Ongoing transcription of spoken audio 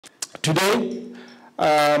Today,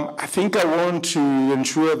 I think I want to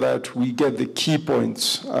ensure that we get the key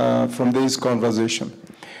points from this conversation.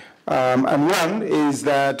 And one is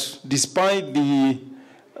that despite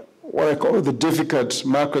what I call the difficult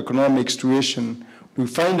macroeconomic situation we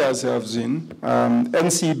find ourselves in,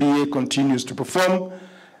 NCBA continues to perform,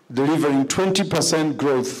 delivering 20%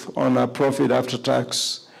 growth on our profit after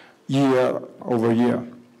tax year over year.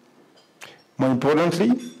 More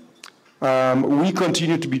importantly, we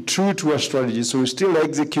continue to be true to our strategy, so we're still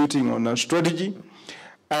executing on our strategy.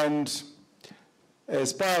 And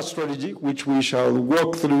as per our strategy, which we shall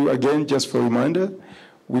walk through again just for a reminder,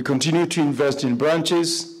 we continue to invest in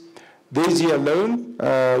branches. This year alone,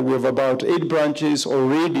 we have about 8 branches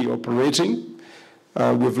already operating.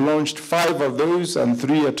 We've launched 5 of those, and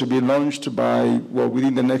 3 are to be launched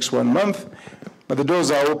within the next 1 month. But the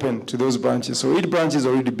doors are open to those branches. So 8 branches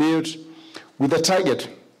already built, with a target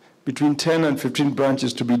between 10 and 15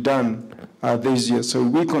 branches to be done this year. So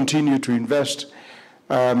we continue to invest.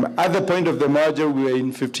 At the point of the merger, we were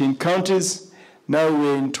in 15 counties. Now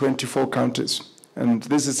we're in 24 counties. And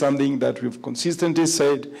this is something that we've consistently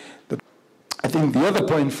said. That I think the other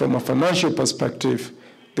point from a financial perspective,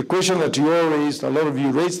 the question that you all raised, a lot of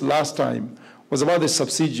you raised last time, was about the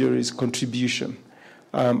subsidiaries' contribution.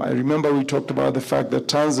 I remember we talked about the fact that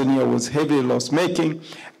Tanzania was heavily loss-making,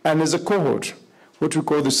 and as a cohort, what we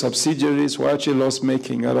call the subsidiaries were actually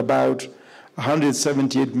loss-making at about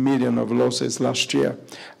 178 million of losses last year.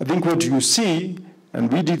 I think what you see,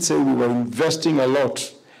 and we did say we were investing a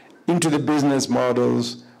lot into the business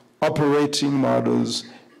models, operating models,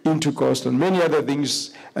 into cost, and many other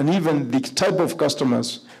things, and even the type of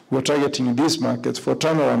customers we're targeting in these markets for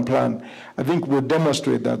turnaround plan. I think we'll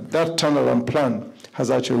demonstrate that that turnaround plan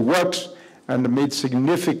has actually worked and made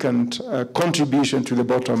significant contribution to the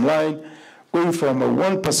bottom line, going from a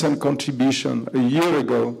 1% contribution a year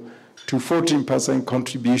ago to 14%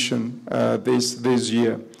 contribution this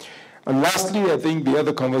year. And lastly, I think the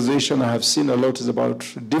other conversation I have seen a lot is about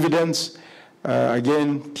dividends.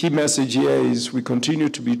 Again, key message here is we continue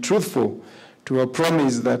to be truthful to our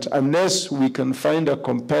promise that unless we can find a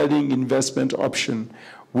compelling investment option,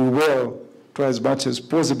 we will try as much as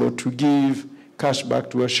possible to give cash back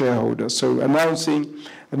to our shareholders. So announcing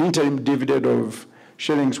an interim dividend of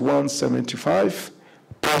shillings 175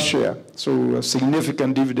 per share, so a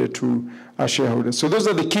significant dividend to our shareholders. So those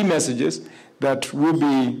are the key messages that we'll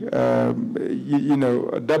be,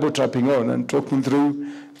 double tapping on and talking through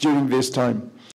during this time.